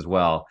Astros as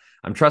well.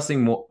 I'm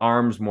trusting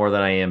arms more than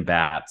I am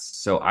bats.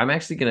 So I'm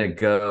actually going to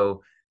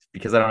go,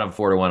 because I don't have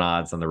 4-1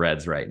 odds on the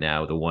Reds right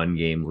now with a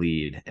 1-game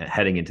lead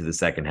heading into the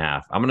second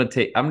half. I'm going to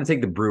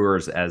take the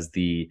Brewers as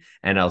the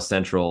NL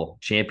Central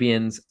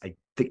champions.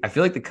 I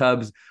feel like the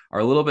Cubs are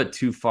a little bit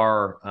too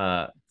far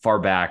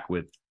back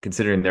with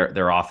considering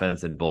their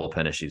offense and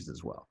bullpen issues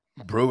as well.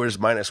 Brewers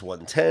minus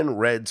 110,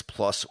 Reds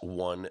plus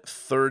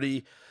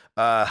 130.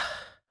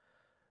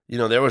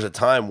 There was a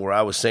time where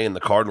I was saying the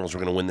Cardinals were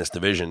going to win this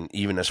division,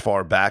 even as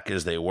far back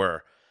as they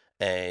were.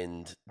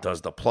 And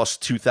does the plus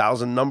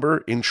 2,000 number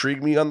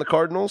intrigue me on the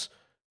Cardinals?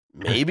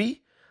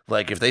 Maybe.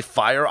 Like, if they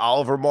fire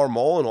Oliver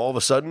Marmol and all of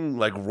a sudden,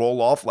 like,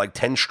 roll off like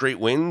 10 straight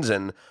wins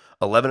and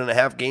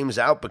 11.5 games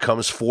out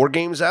becomes 4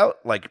 games out,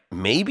 like,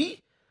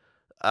 maybe.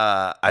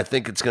 I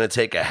think it's going to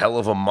take a hell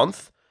of a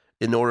month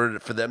in order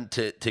for them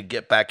to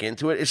get back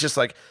into it. It's just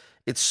like,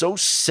 it's so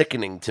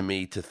sickening to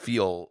me to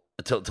feel,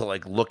 to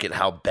like look at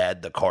how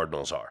bad the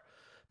Cardinals are.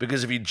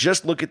 Because if you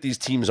just look at these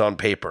teams on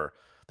paper,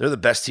 they're the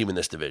best team in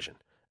this division.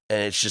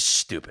 And it's just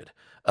stupid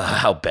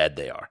how bad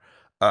they are.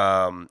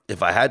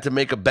 If I had to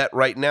make a bet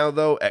right now,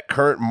 though, at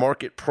current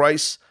market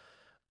price,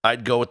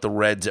 I'd go with the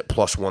Reds at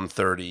plus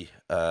 130.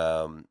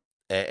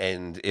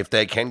 And if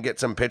they can get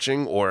some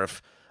pitching, or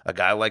if a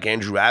guy like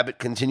Andrew Abbott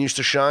continues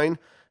to shine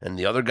and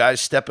the other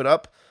guys step it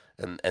up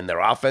and their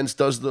offense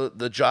does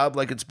the job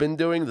like it's been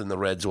doing, then the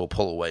Reds will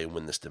pull away and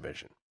win this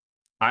division.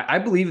 I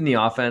believe in the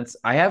offense.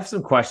 I have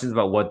some questions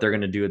about what they're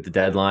going to do at the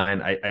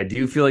deadline. I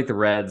do feel like the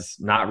Reds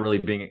not really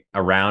being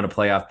around a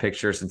playoff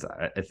picture since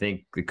I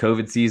think the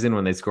COVID season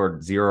when they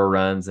scored 0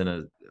 runs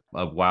in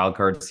a wild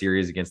card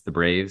series against the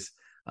Braves,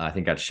 I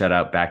think got shut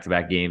out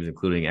back-to-back games,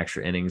 including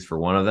extra innings for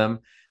one of them.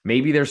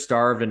 Maybe they're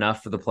starved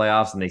enough for the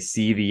playoffs and they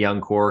see the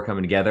young core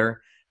coming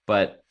together,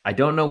 but I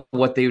don't know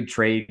what they would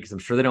trade because I'm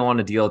sure they don't want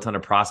to deal a ton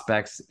of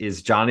prospects.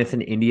 Is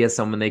Jonathan India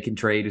someone they can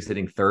trade who's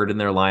sitting third in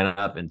their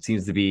lineup and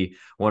seems to be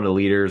one of the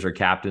leaders or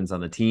captains on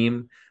the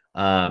team?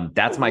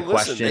 That's my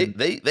question.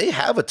 They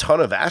have a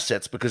ton of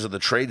assets because of the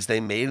trades they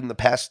made in the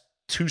past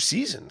 2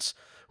 seasons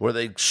where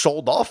they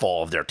sold off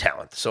all of their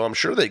talent. So I'm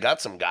sure they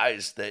got some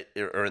guys that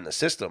are in the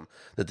system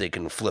that they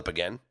can flip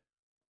again.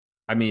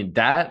 I mean,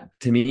 that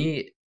to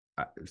me,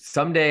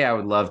 someday I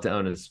would love to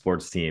own a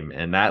sports team,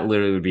 and that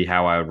literally would be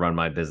how I would run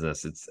my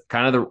business. It's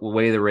kind of the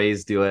way the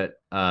Rays do it.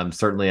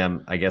 Certainly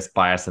I'm, I guess,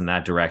 biased in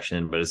that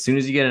direction, but as soon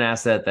as you get an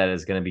asset that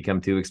is going to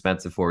become too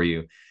expensive for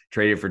you,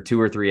 trade it for 2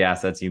 or 3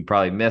 assets. You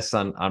probably miss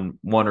on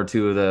 1 or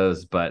 2 of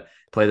those, but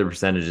play the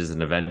percentages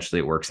and eventually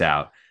it works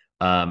out.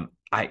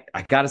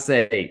 I gotta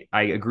say,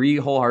 I agree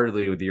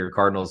wholeheartedly with your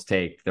Cardinals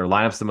take. Their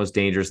lineup's the most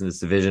dangerous in this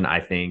division,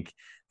 I think.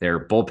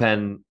 Their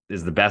bullpen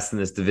is the best in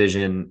this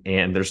division,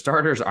 and their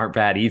starters aren't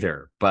bad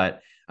either.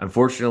 But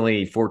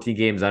unfortunately, 14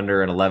 games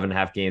under and 11 and a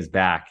half games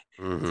back,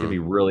 it's gonna be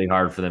really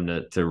hard for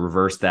them to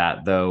reverse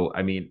that. Though,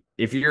 I mean,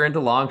 if you're into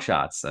long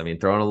shots, I mean,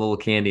 throwing a little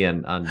candy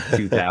on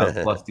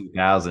 2000 plus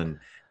 2000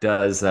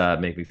 does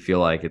make me feel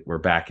like we're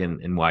back in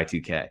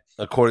Y2K.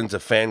 According to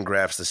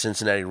Fangraphs, the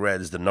Cincinnati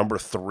Reds, the number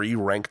 3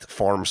 ranked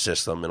farm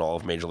system in all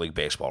of Major League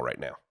Baseball right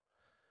now.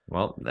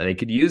 Well, they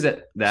could use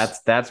it.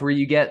 That's where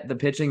you get the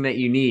pitching that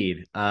you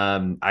need.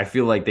 I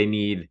feel like they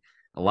need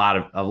a lot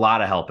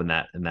of help in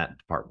that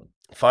department.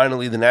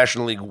 Finally, the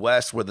National League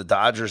West, where the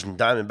Dodgers and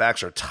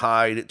Diamondbacks are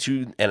tied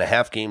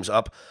 2.5 games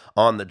up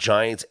on the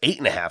Giants,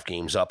 8.5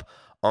 games up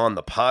on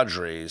the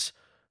Padres.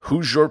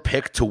 Who's your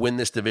pick to win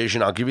this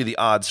division? I'll give you the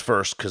odds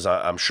first because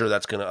I'm sure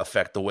that's going to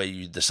affect the way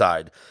you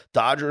decide.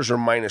 Dodgers are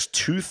minus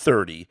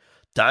 230,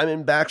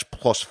 Diamondbacks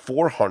plus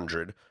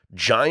 400,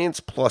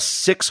 Giants plus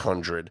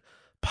 600,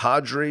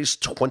 Padres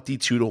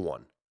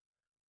 22-1.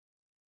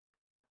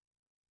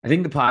 I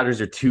think the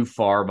Padres are too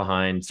far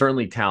behind,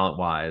 certainly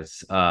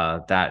talent-wise.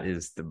 That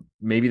is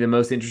maybe the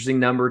most interesting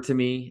number to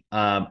me.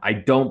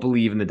 I don't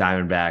believe in the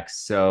Diamondbacks.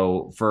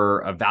 So for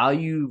a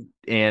value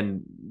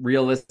and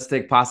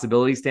realistic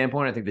possibility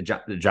standpoint, I think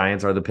the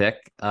Giants are the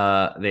pick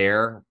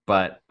there.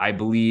 But I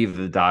believe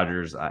the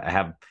Dodgers,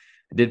 I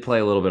did play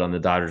a little bit on the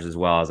Dodgers as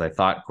well, as I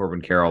thought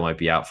Corbin Carroll might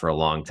be out for a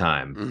long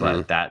time.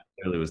 But that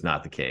clearly was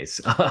not the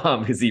case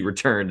because he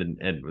returned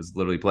and was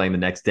literally playing the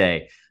next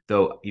day.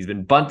 Though he's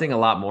been bunting a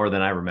lot more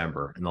than I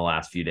remember in the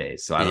last few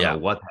days. So I don't know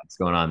what's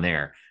going on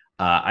there.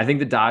 I think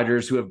the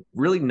Dodgers, who have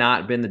really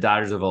not been the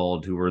Dodgers of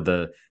old, who were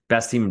the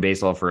best team in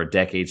baseball for a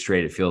decade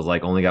straight, it feels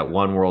like, only got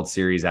one World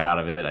Series out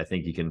of it. I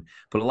think you can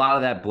put a lot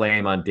of that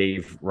blame on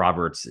Dave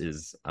Roberts'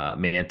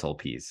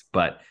 mantelpiece.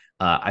 But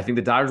I think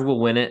the Dodgers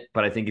will win it.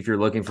 But I think if you're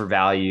looking for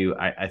value,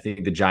 I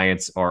think the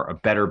Giants are a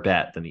better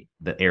bet than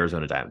the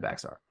Arizona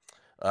Diamondbacks are.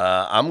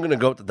 I'm going to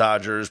go with the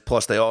Dodgers.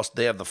 Plus, they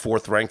have the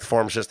 4th ranked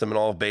farm system in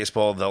all of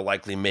baseball. They'll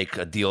likely make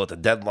a deal at the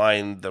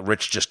deadline. The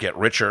rich just get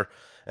richer,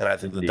 and I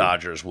think the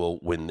Dodgers will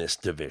win this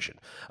division.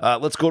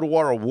 Let's go to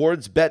our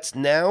awards bets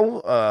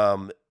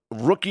now.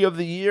 Rookie of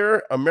the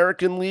Year,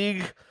 American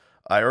League.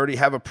 I already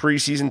have a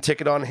preseason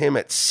ticket on him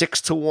at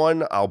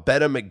 6-1. I'll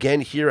bet him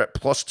again here at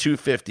plus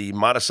 250.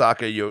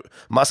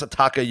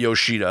 Masataka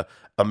Yoshida,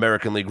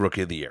 American League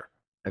Rookie of the Year.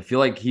 I feel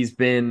like he's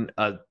been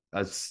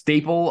a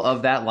staple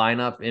of that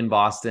lineup in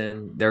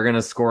Boston. They're going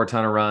to score a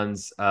ton of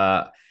runs.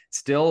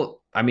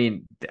 Still, I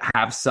mean,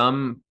 have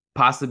some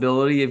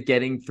possibility of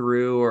getting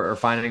through or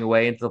finding a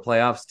way into the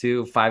playoffs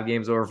too. 5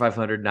 games over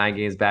 500, 9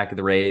 games back of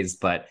the Rays.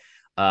 But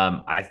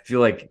I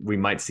feel like we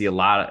might see a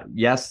lot of,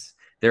 yes,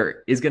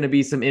 there is going to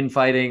be some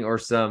infighting or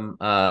some,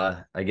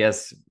 I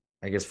guess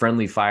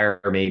friendly fire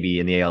maybe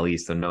in the AL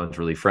East, so no one's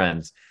really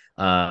friends.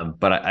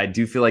 But I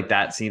do feel like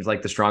that seems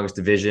like the strongest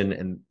division,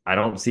 and I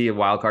don't see a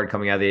wild card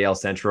coming out of the AL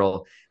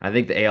Central. I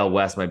think the AL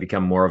West might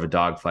become more of a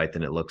dogfight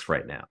than it looks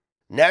right now.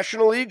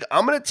 National League,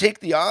 I'm going to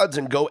take the odds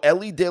and go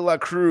Elly De La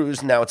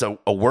Cruz. Now, it's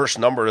a worse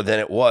number than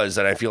it was,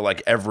 and I feel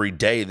like every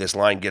day this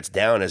line gets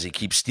down as he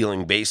keeps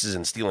stealing bases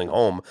and stealing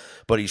home.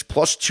 But he's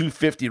plus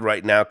 250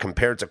 right now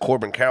compared to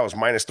Corbin Carroll's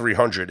minus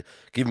 300.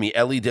 Give me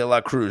Elly De La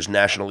Cruz,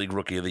 National League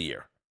Rookie of the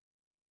Year.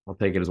 I'll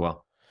take it as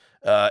well.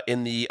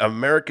 In the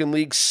American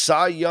League,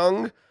 Cy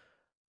Young,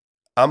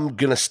 I'm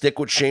going to stick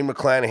with Shane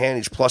McClanahan.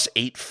 He's plus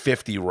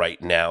 850 right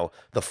now,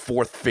 the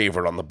 4th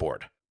favorite on the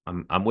board.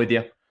 I'm with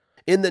you.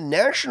 In the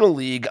National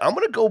League, I'm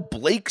going to go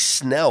Blake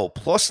Snell,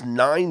 plus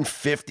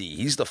 950.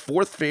 He's the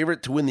 4th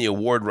favorite to win the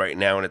award right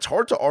now, and it's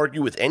hard to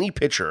argue with any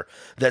pitcher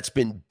that's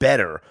been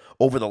better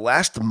over the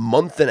last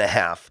month and a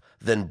half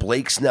than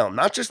Blake Snell,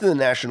 not just in the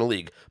National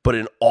League, but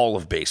in all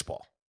of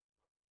baseball.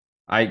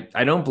 I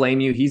don't blame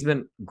you. He's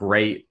been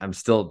great. I'm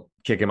still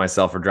kicking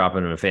myself for dropping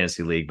him in a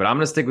fantasy league, but I'm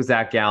going to stick with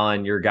Zach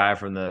Gallen, your guy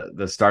from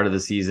the start of the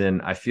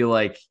season. I feel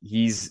like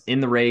he's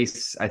in the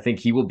race. I think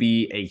he will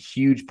be a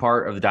huge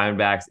part of the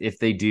Diamondbacks if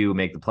they do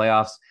make the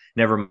playoffs.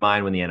 Never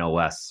mind when the NL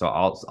West. So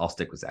I'll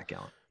stick with Zach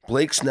Gallen.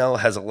 Blake Snell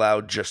has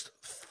allowed just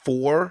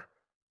 4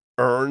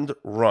 earned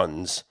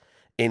runs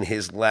in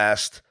his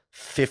last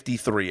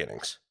 53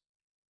 innings.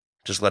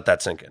 Just let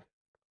that sink in.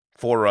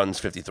 4 runs,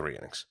 53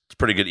 innings. It's a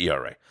pretty good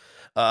ERA.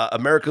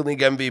 American League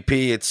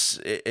MVP, it's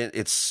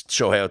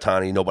Shohei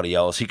Ohtani, nobody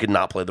else. He could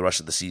not play the rest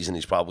of the season.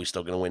 He's probably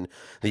still going to win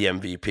the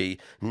MVP.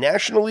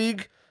 National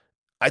League,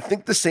 I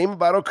think the same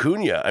about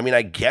Acuna. I mean,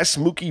 I guess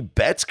Mookie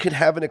Betts could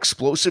have an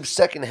explosive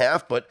second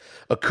half, but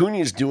Acuna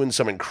is doing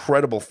some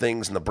incredible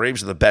things, and the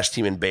Braves are the best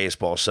team in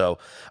baseball, so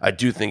I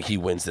do think he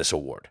wins this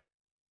award.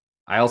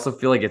 I also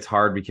feel like it's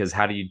hard because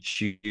how do you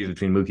choose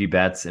between Mookie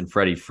Betts and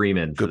Freddie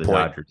Freeman for the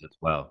Dodgers as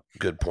well?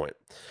 Good point.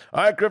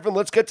 All right, Griffin,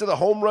 let's get to the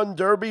Home Run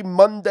Derby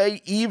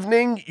Monday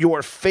evening.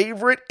 Your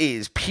favorite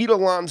is Pete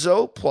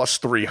Alonso, plus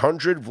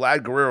 300.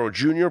 Vlad Guerrero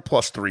Jr.,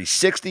 plus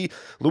 360.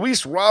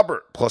 Luis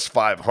Robert, plus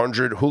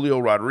 500. Julio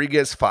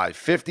Rodriguez,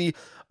 550.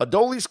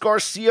 Adolis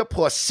Garcia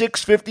plus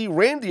 650,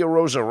 Randy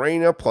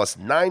Arozarena plus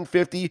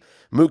 950,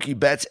 Mookie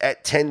Betts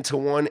at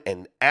 10-1,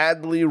 and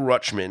Adley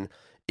Rutschman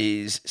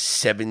is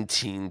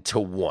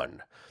 17-1.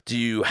 Do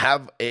you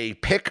have a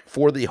pick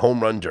for the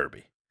home run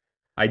derby?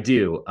 I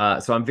do.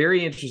 So I'm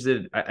very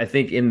interested. I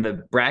think in the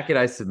bracket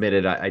I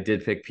submitted, I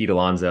did pick Pete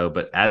Alonso,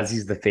 but as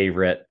he's the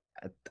favorite,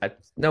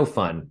 no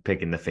fun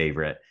picking the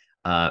favorite.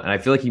 And I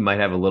feel like he might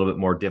have a little bit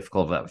more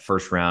difficult of that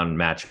first round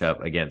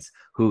matchup against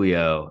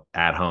Julio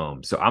at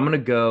home. So I'm going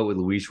to go with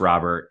Luis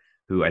Robert,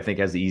 who I think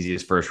has the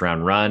easiest first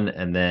round run.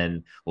 And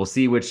then we'll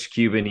see which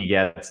Cuban he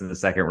gets in the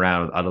second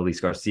round with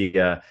Adolis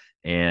Garcia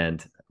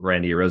and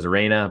Randy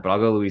Arozarena. But I'll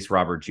go Luis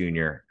Robert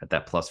Jr. at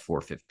that plus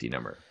 450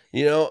 number.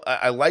 You know,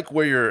 I like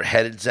where your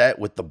head's at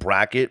with the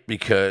bracket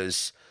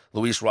because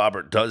Luis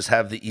Robert does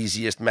have the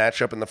easiest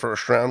matchup in the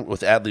first round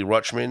with Adley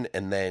Rutschman.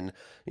 And then,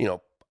 you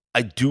know,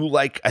 I feel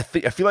like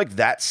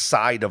that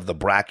side of the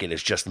bracket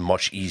is just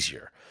much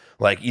easier.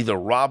 Like either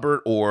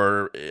Robert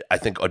or I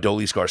think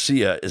Adolis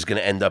Garcia is going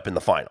to end up in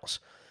the finals.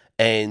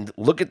 And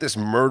look at this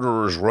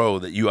murderer's row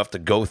that you have to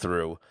go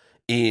through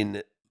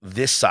in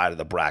this side of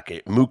the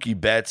bracket. Mookie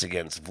Betts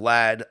against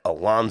Vlad,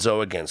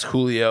 Alonso against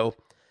Julio.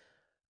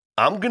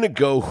 I'm going to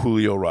go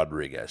Julio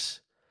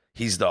Rodriguez.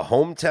 He's the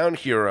hometown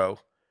hero.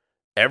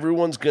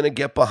 Everyone's going to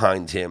get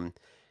behind him.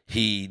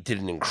 He did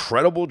an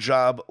incredible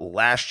job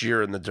last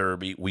year in the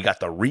Derby. We got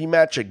the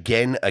rematch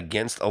again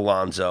against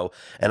Alonso.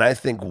 And I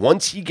think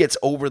once he gets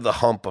over the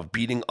hump of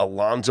beating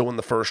Alonso in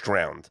the first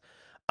round,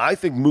 I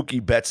think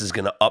Mookie Betts is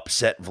going to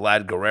upset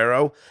Vlad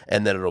Guerrero,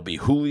 and then it'll be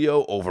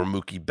Julio over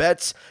Mookie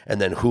Betts, and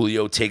then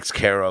Julio takes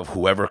care of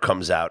whoever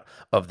comes out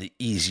of the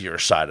easier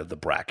side of the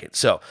bracket.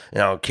 So,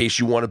 now in case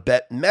you want to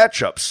bet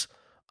matchups,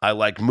 I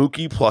like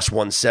Mookie plus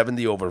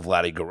 170 over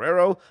Vladdy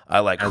Guerrero.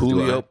 I like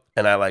Julio,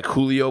 and I like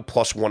Julio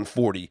plus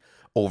 140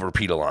 over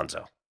Pete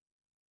Alonso.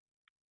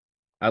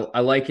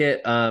 I like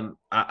it.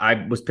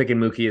 I was picking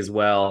Mookie as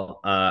well.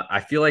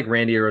 I feel like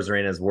Randy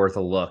Arozarena is worth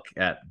a look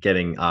at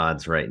getting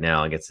odds right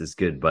now against his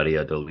good buddy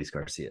Adolis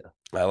Garcia.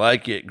 I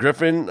like it.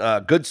 Griffin,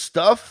 good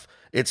stuff.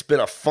 It's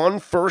been a fun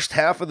first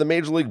half of the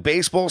Major League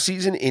Baseball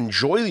season.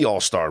 Enjoy the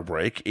All-Star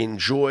break.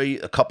 Enjoy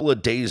a couple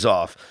of days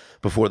off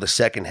before the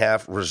second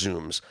half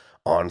resumes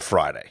on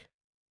Friday.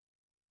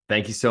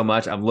 Thank you so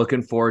much. I'm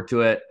looking forward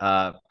to it.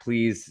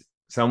 Please,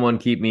 someone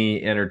keep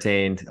me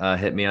entertained.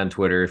 Hit me on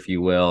Twitter, if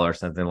you will, or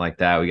something like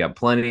that. We got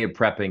plenty of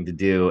prepping to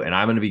do, and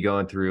I'm going to be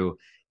going through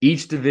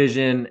each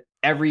division,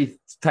 every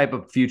type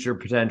of future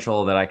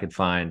potential that I could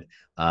find,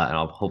 and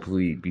I'll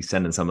hopefully be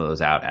sending some of those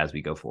out as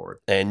we go forward.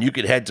 And you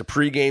could head to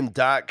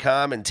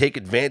pregame.com and take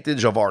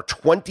advantage of our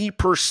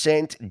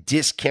 20%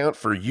 discount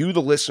for you,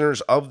 the listeners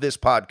of this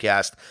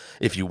podcast.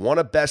 If you want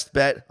a best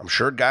bet, I'm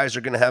sure guys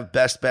are going to have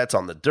best bets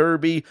on the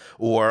Derby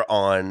or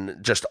on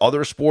just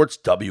other sports.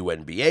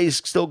 WNBA is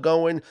still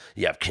going.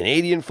 You have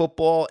Canadian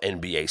football,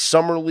 NBA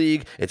Summer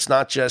League. It's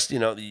not just,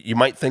 you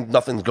might think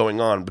nothing's going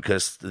on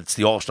because it's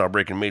the All-Star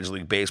break in Major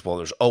League Baseball.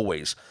 There's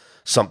always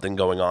something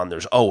going on.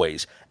 There's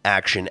always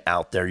action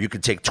out there. You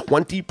can take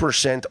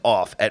 20%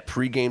 off at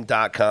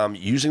pregame.com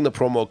using the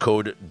promo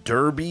code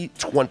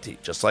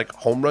DERBY20, just like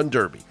Home Run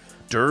Derby.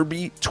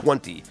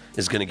 Derby20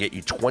 is going to get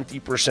you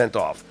 20%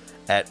 off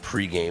at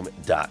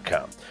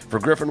pregame.com. For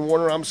Griffin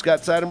Warner, I'm Scott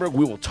Seidenberg.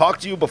 We will talk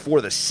to you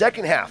before the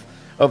second half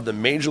of the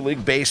Major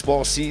League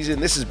Baseball season.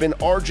 This has been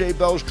RJ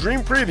Bell's Dream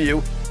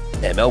Preview,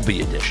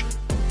 MLB Edition.